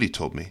said, "Nobody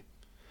told me,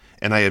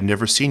 and I have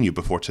never seen you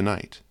before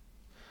tonight."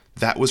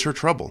 That was her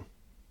trouble,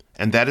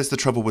 and that is the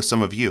trouble with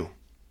some of you.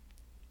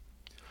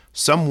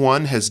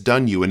 Someone has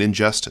done you an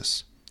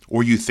injustice,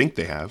 or you think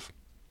they have,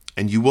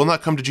 and you will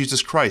not come to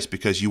Jesus Christ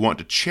because you want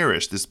to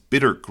cherish this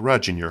bitter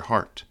grudge in your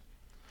heart.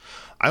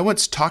 I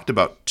once talked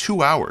about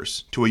 2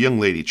 hours to a young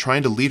lady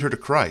trying to lead her to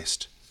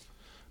Christ,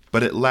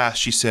 but at last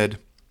she said,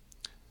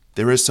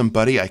 "There is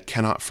somebody I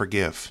cannot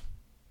forgive."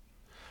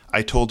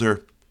 I told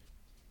her,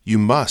 "You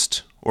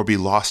must, or be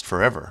lost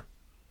forever."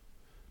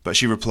 But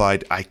she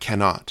replied, "I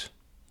cannot.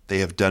 They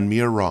have done me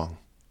a wrong."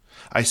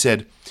 I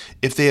said,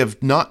 "If they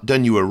have not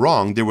done you a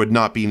wrong, there would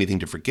not be anything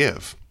to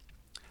forgive.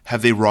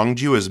 Have they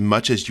wronged you as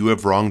much as you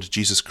have wronged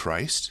Jesus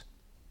Christ?"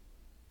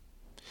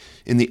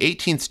 In the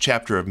 18th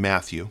chapter of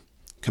Matthew,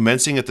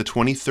 commencing at the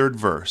 23rd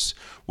verse,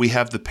 we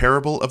have the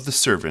parable of the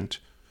servant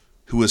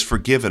who was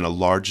forgiven a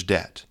large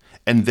debt,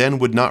 and then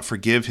would not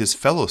forgive his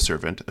fellow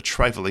servant a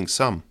trifling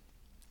sum.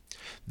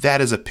 That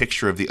is a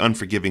picture of the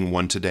unforgiving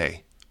one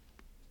today.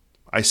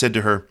 I said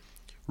to her,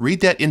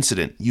 "Read that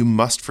incident, you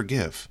must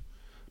forgive."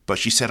 But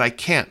she said, "I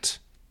can't."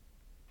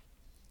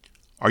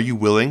 "Are you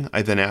willing,"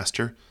 I then asked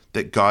her,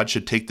 "that God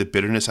should take the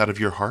bitterness out of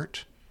your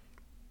heart?"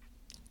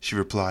 She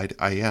replied,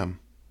 "I am."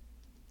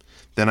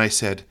 Then I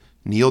said,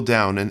 "Kneel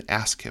down and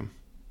ask him."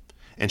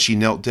 And she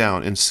knelt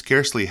down, and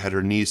scarcely had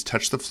her knees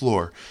touched the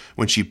floor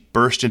when she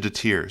burst into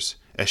tears,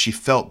 as she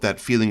felt that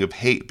feeling of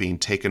hate being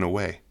taken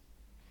away.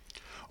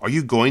 Are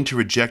you going to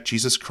reject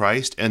Jesus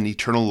Christ and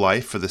eternal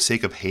life for the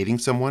sake of hating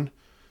someone?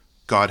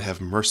 God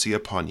have mercy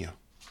upon you.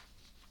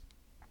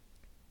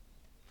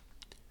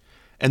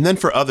 And then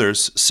for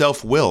others,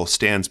 self-will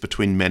stands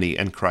between many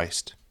and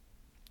Christ.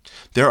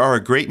 There are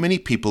a great many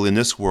people in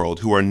this world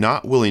who are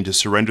not willing to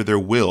surrender their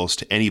wills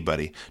to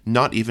anybody,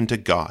 not even to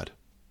God.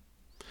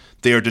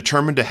 They are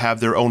determined to have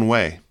their own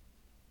way.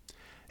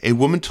 A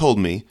woman told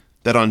me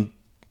that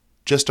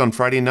just on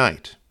Friday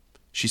night,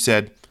 she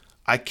said,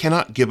 "I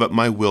cannot give up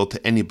my will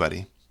to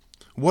anybody.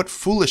 What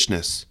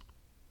foolishness!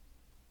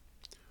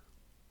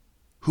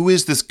 Who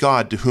is this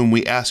God to whom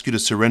we ask you to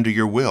surrender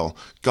your will?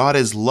 God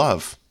is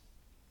love.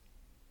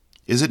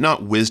 Is it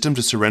not wisdom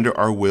to surrender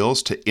our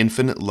wills to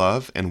infinite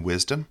love and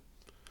wisdom?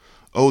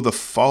 Oh, the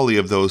folly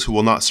of those who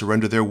will not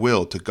surrender their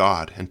will to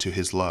God and to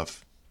His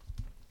love."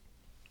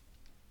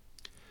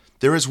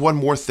 There is one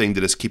more thing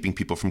that is keeping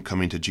people from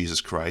coming to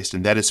Jesus Christ,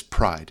 and that is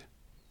pride.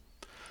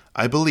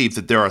 I believe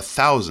that there are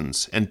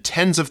thousands and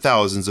tens of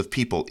thousands of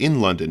people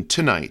in London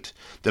tonight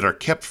that are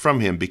kept from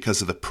Him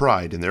because of the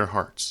pride in their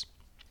hearts.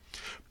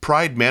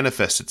 Pride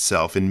manifests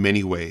itself in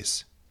many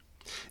ways.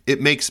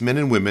 It makes men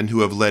and women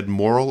who have led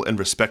moral and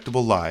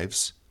respectable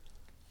lives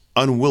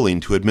unwilling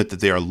to admit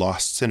that they are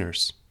lost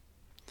sinners,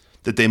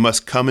 that they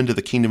must come into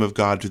the kingdom of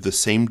God through the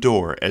same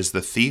door as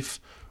the thief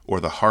or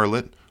the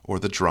harlot or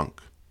the drunk.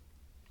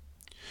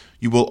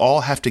 You will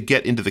all have to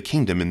get into the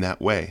kingdom in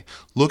that way.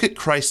 Look at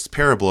Christ's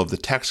parable of the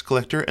tax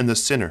collector and the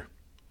sinner.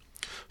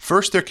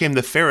 First there came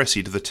the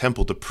Pharisee to the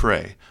temple to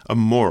pray, a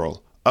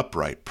moral,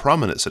 upright,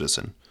 prominent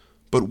citizen.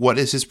 But what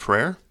is his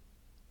prayer?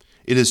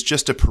 It is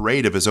just a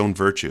parade of his own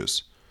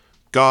virtues.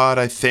 God,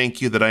 I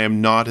thank you that I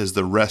am not as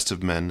the rest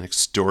of men,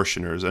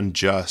 extortioners,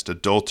 unjust,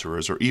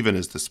 adulterers, or even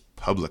as this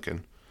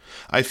publican.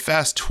 I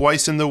fast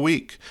twice in the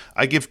week.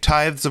 I give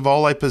tithes of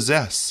all I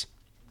possess.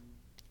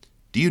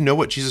 Do you know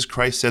what Jesus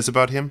Christ says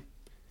about him?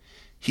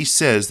 He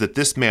says that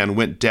this man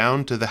went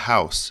down to the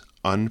house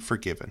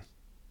unforgiven.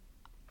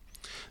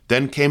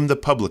 Then came the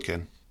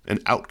publican, an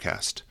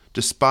outcast,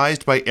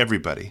 despised by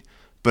everybody,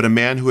 but a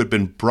man who had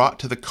been brought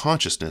to the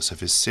consciousness of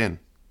his sin.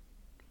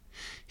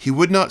 He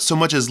would not so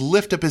much as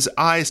lift up his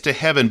eyes to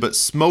heaven, but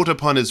smote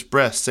upon his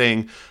breast,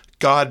 saying,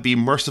 God, be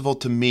merciful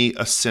to me,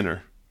 a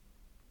sinner.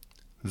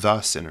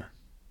 The sinner.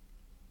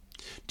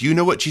 Do you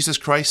know what Jesus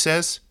Christ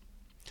says?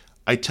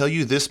 I tell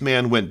you, this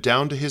man went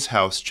down to his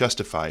house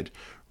justified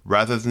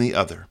rather than the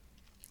other.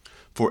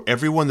 For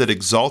everyone that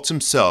exalts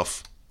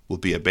himself will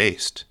be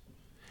abased,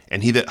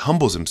 and he that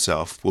humbles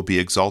himself will be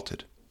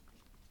exalted.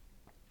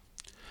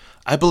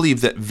 I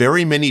believe that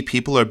very many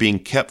people are being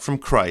kept from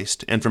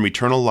Christ and from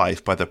eternal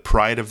life by the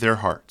pride of their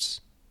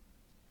hearts.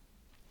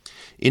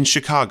 In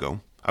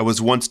Chicago, I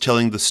was once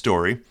telling the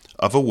story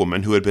of a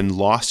woman who had been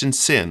lost in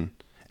sin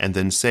and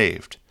then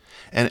saved,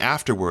 and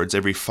afterwards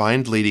a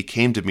refined lady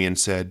came to me and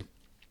said,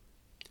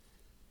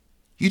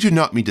 You do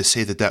not mean to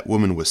say that that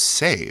woman was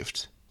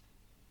saved?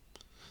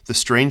 The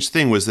strange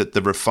thing was that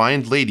the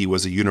refined lady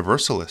was a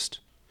universalist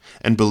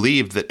and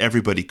believed that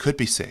everybody could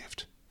be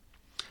saved.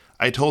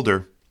 I told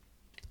her,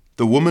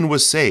 the woman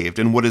was saved,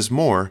 and what is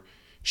more,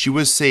 she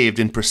was saved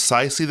in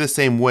precisely the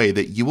same way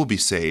that you will be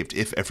saved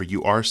if ever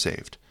you are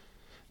saved.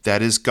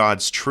 That is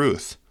God's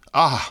truth.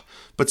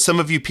 But some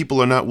of you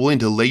people are not willing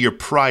to lay your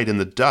pride in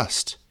the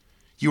dust.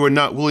 You are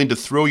not willing to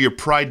throw your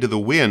pride to the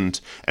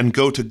wind and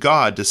go to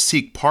God to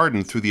seek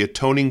pardon through the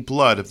atoning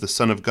blood of the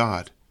Son of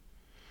God.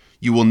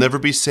 You will never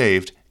be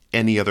saved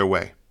any other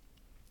way.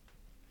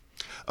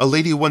 A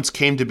lady once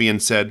came to me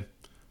and said,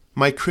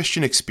 My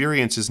Christian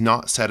experience is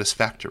not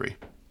satisfactory.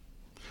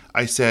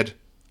 I said,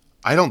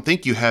 I don't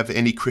think you have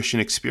any Christian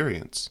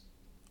experience.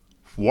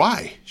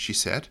 Why? She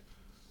said.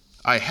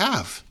 I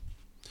have.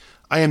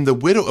 I am the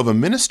widow of a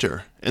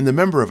minister and the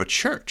member of a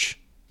church.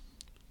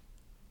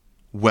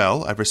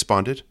 Well, I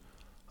responded,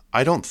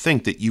 I don't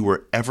think that you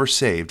were ever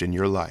saved in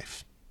your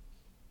life.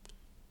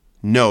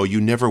 No, you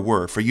never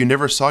were, for you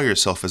never saw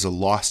yourself as a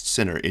lost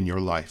sinner in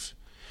your life.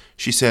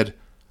 She said,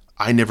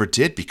 I never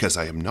did because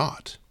I am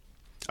not.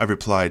 I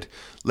replied,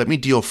 Let me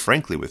deal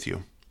frankly with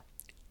you.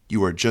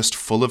 You are just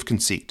full of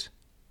conceit.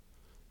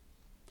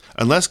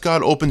 Unless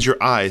God opens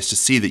your eyes to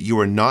see that you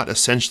are not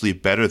essentially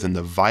better than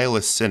the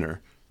vilest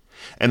sinner,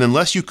 and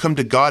unless you come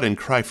to God and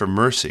cry for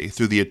mercy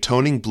through the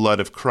atoning blood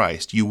of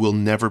Christ, you will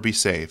never be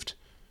saved.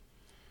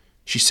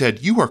 She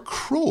said, You are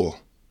cruel.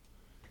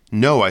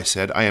 No, I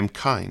said, I am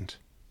kind.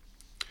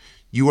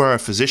 You are a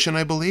physician,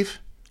 I believe?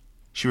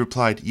 She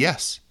replied,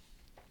 Yes.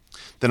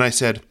 Then I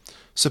said,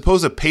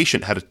 Suppose a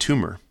patient had a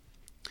tumor,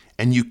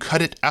 and you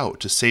cut it out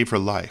to save her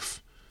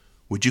life.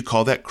 Would you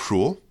call that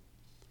cruel?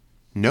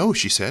 No,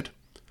 she said.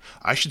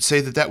 I should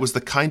say that that was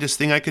the kindest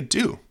thing I could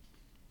do.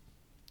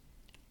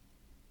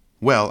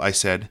 Well, I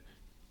said,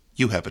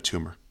 you have a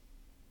tumor.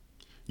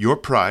 Your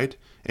pride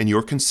and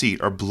your conceit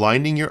are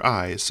blinding your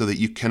eyes so that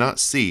you cannot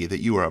see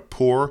that you are a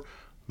poor,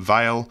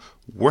 vile,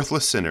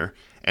 worthless sinner,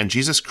 and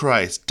Jesus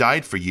Christ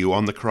died for you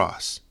on the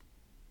cross.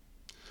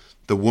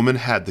 The woman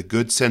had the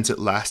good sense at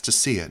last to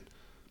see it,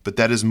 but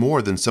that is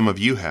more than some of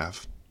you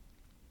have.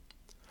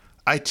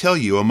 I tell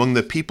you, among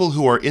the people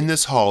who are in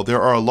this hall,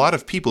 there are a lot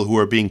of people who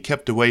are being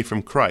kept away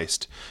from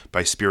Christ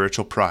by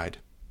spiritual pride.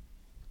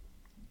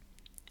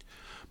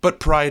 But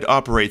pride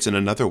operates in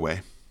another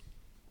way.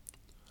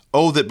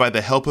 Oh, that by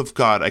the help of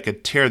God I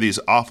could tear these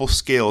awful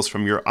scales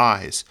from your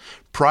eyes.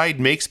 Pride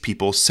makes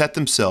people set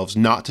themselves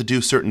not to do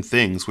certain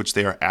things which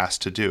they are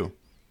asked to do.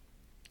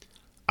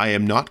 I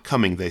am not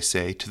coming, they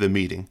say, to the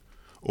meeting,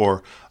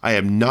 or I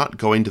am not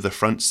going to the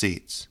front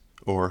seats,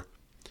 or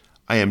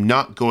I am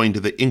not going to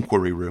the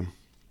inquiry room.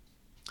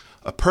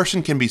 A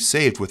person can be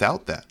saved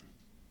without that.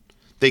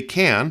 They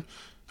can,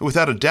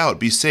 without a doubt,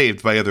 be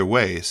saved by other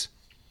ways.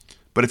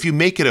 But if you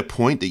make it a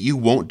point that you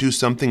won't do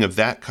something of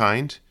that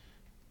kind,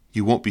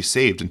 you won't be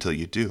saved until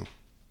you do.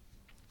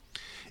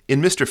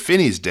 In Mr.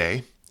 Finney's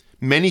day,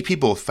 many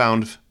people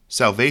found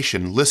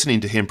salvation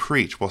listening to him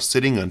preach while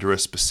sitting under a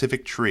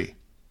specific tree.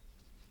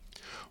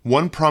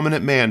 One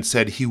prominent man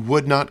said he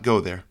would not go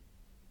there.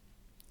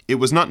 It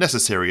was not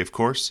necessary, of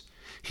course.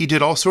 He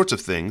did all sorts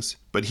of things,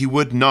 but he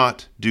would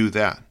not do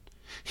that.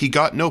 He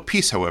got no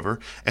peace, however,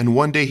 and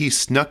one day he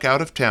snuck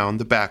out of town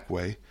the back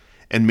way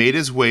and made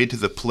his way to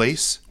the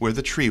place where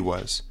the tree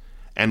was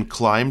and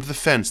climbed the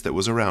fence that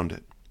was around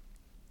it.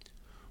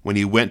 When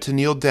he went to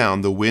kneel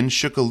down, the wind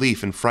shook a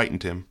leaf and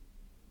frightened him.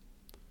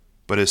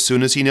 But as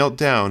soon as he knelt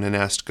down and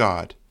asked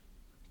God,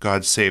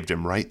 God saved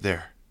him right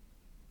there.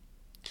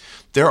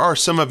 There are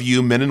some of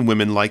you men and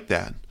women like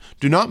that.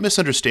 Do not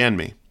misunderstand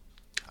me.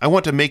 I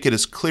want to make it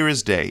as clear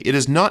as day. It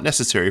is not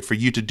necessary for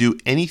you to do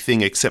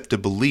anything except to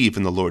believe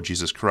in the Lord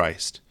Jesus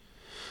Christ.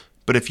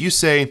 But if you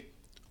say,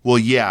 well,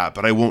 yeah,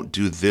 but I won't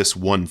do this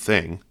one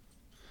thing,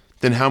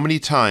 then how many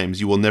times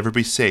you will never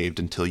be saved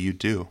until you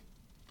do.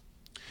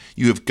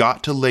 You have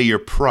got to lay your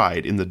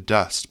pride in the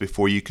dust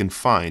before you can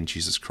find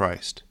Jesus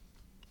Christ.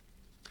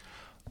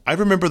 I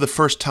remember the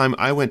first time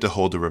I went to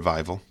hold a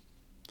revival.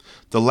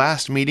 The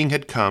last meeting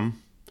had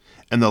come,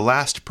 and the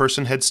last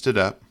person had stood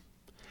up,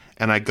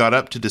 and I got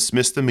up to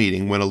dismiss the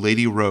meeting when a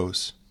lady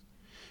rose.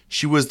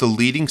 She was the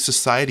leading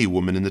society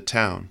woman in the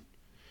town.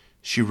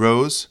 She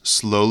rose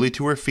slowly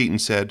to her feet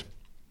and said,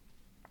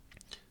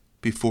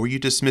 "Before you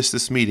dismiss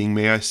this meeting,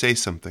 may I say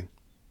something?"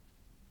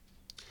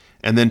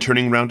 And then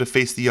turning round to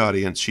face the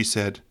audience, she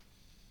said,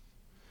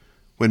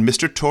 "When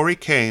Mr. Torrey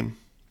came,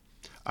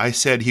 I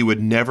said he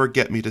would never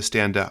get me to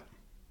stand up.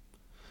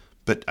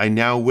 But I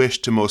now wish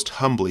to most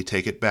humbly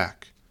take it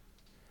back,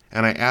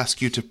 and I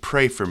ask you to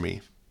pray for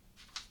me."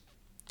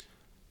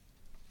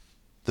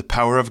 The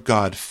power of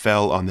God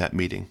fell on that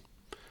meeting.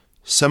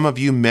 Some of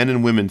you men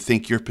and women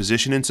think your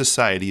position in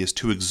society is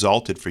too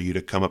exalted for you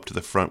to come up to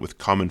the front with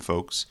common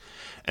folks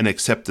and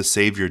accept the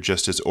Savior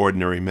just as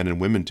ordinary men and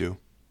women do.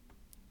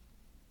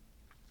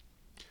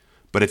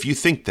 But if you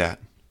think that,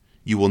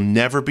 you will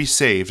never be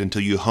saved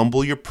until you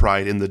humble your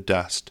pride in the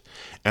dust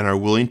and are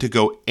willing to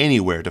go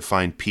anywhere to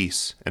find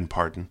peace and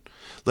pardon.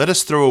 Let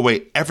us throw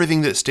away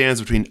everything that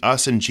stands between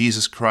us and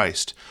Jesus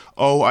Christ.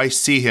 Oh, I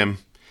see him.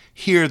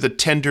 Hear the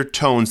tender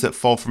tones that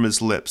fall from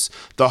his lips,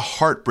 the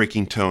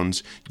heartbreaking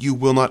tones. "You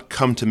will not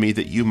come to me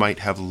that you might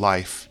have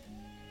life."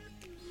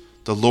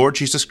 The Lord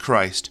Jesus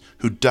Christ,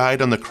 who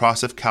died on the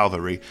cross of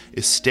Calvary,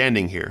 is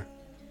standing here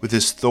with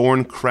his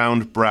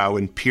thorn-crowned brow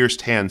and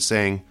pierced hand,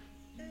 saying,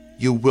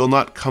 "You will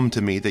not come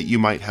to me that you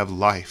might have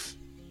life."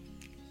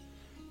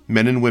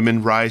 Men and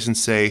women rise and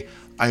say,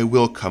 "I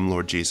will come,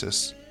 Lord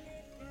Jesus.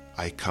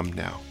 I come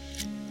now."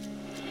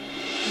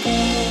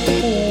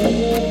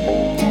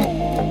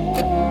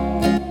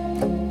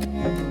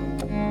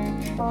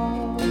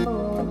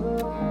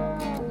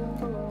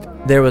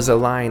 There was a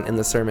line in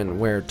the sermon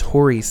where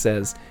Torrey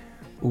says,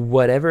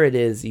 whatever it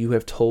is you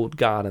have told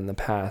God in the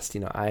past,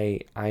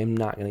 I'm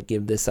not going to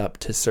give this up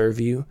to serve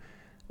you.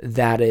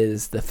 That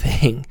is the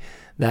thing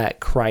that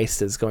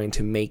Christ is going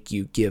to make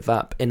you give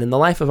up. And in the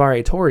life of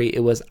R.A. Torrey,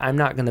 it was, I'm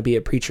not going to be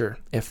a preacher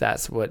if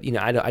that's what,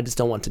 I just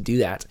don't want to do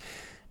that.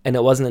 And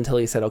it wasn't until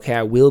he said, okay,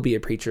 I will be a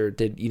preacher,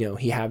 did,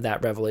 he have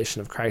that revelation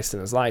of Christ in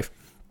his life.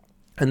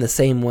 In the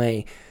same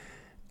way,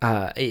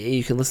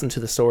 you can listen to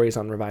the stories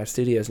on Revive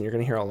Studios, and you're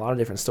going to hear a lot of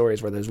different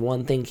stories where there's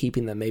one thing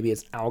keeping them. Maybe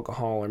it's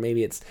alcohol, or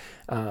maybe it's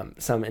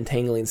some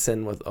entangling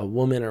sin with a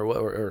woman, or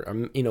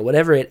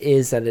whatever it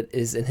is that it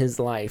is in his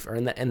life or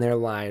in their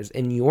lives,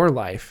 in your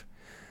life.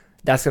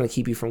 That's going to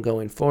keep you from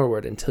going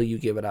forward until you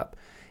give it up.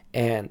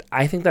 And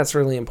I think that's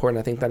really important.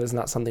 I think that is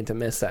not something to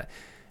miss. That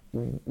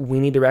we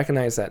need to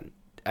recognize that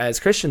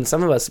as Christians,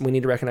 some of us, we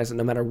need to recognize that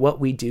no matter what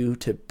we do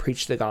to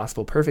preach the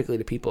gospel perfectly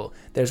to people,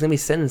 there's going to be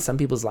sin in some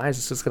people's lives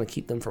that's just going to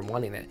keep them from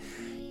wanting it.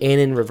 And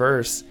in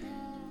reverse,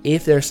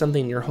 if there's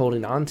something you're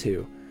holding on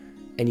to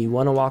and you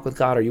want to walk with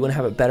God, or you want to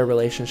have a better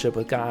relationship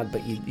with God,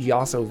 but you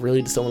also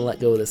really just don't want to let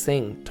go of this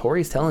thing,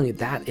 Torrey's telling you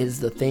that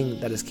is the thing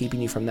that is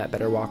keeping you from that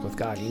better walk with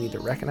God. You need to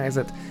recognize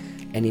it,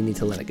 and you need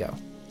to let it go.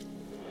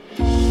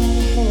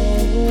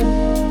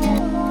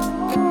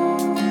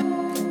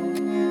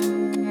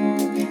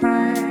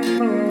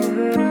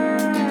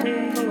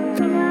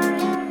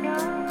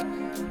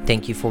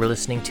 Thank you for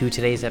listening to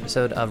today's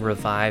episode of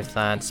Revive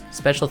Thoughts.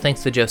 Special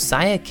thanks to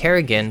Josiah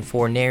Kerrigan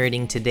for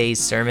narrating today's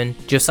sermon.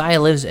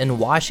 Josiah lives in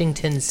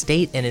Washington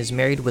State and is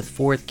married with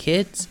 4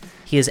 kids.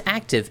 He is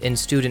active in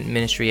student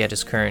ministry at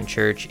his current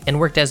church and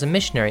worked as a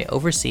missionary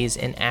overseas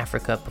in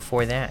Africa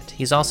before that.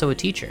 He's also a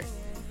teacher.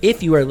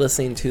 If you are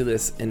listening to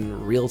this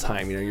in real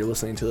time, you're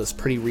listening to this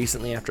pretty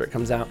recently after it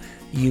comes out,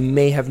 you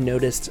may have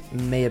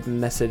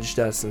messaged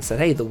us and said,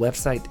 hey, the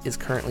website is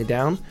currently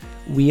down.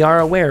 We are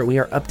aware. We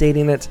are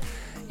updating it.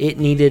 It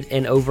needed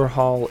an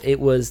overhaul. It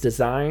was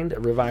designed,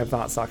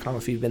 ReviveThoughts.com,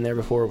 if you've been there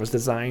before, it was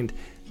designed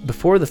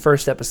before the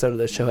first episode of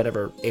the show had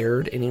ever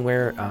aired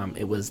anywhere.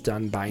 It was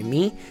done by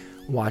me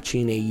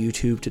watching a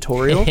YouTube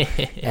tutorial,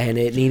 and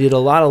it needed a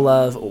lot of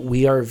love.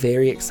 We are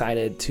very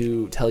excited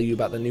to tell you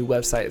about the new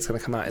website. It's going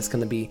to come out. It's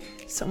going to be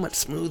so much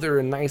smoother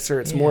and nicer.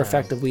 It's more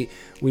effective. We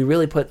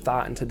really put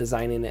thought into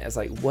designing it as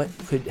like what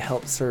could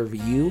help serve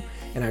you.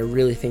 And I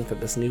really think that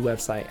this new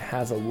website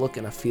has a look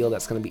and a feel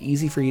that's going to be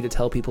easy for you to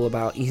tell people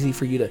about, easy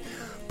for you to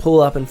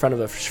pull up in front of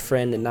a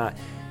friend and not,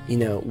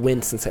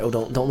 wince and say, oh,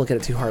 don't look at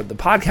it too hard. The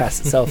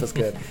podcast itself is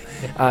good.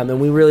 And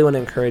we really want to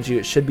encourage you.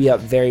 It should be up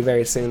very,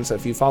 very soon. So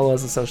if you follow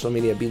us on social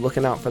media, be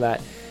looking out for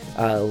that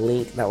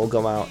link that will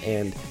go out,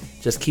 and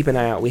just keep an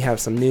eye out. We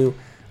have a new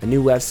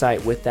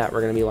website with that.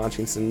 We're going to be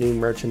launching some new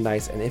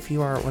merchandise. And if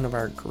you are one of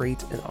our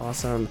great and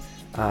awesome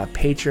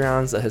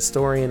Patreons, a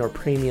historian or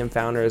premium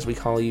founder, as we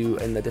call you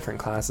in the different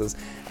classes,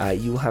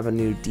 you will have a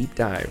new deep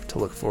dive to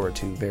look forward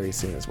to very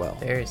soon as well.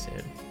 Very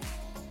soon.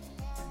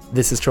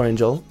 This is Troy and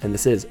Joel, and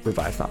this is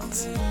Revive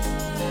Thoughts.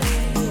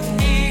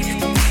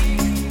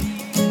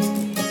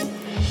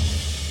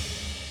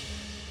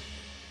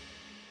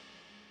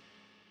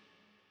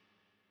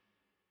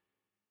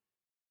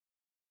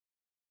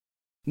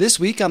 This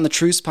week on the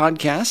Truce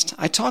Podcast,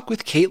 I talk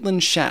with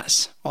Caitlin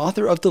Schass,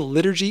 author of The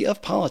Liturgy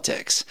of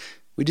Politics.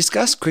 We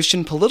discuss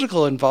Christian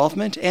political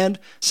involvement and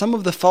some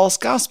of the false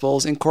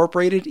gospels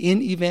incorporated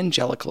in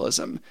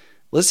evangelicalism.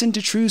 Listen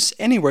to Truce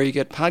anywhere you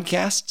get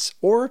podcasts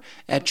or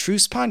at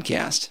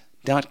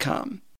trucepodcast.com.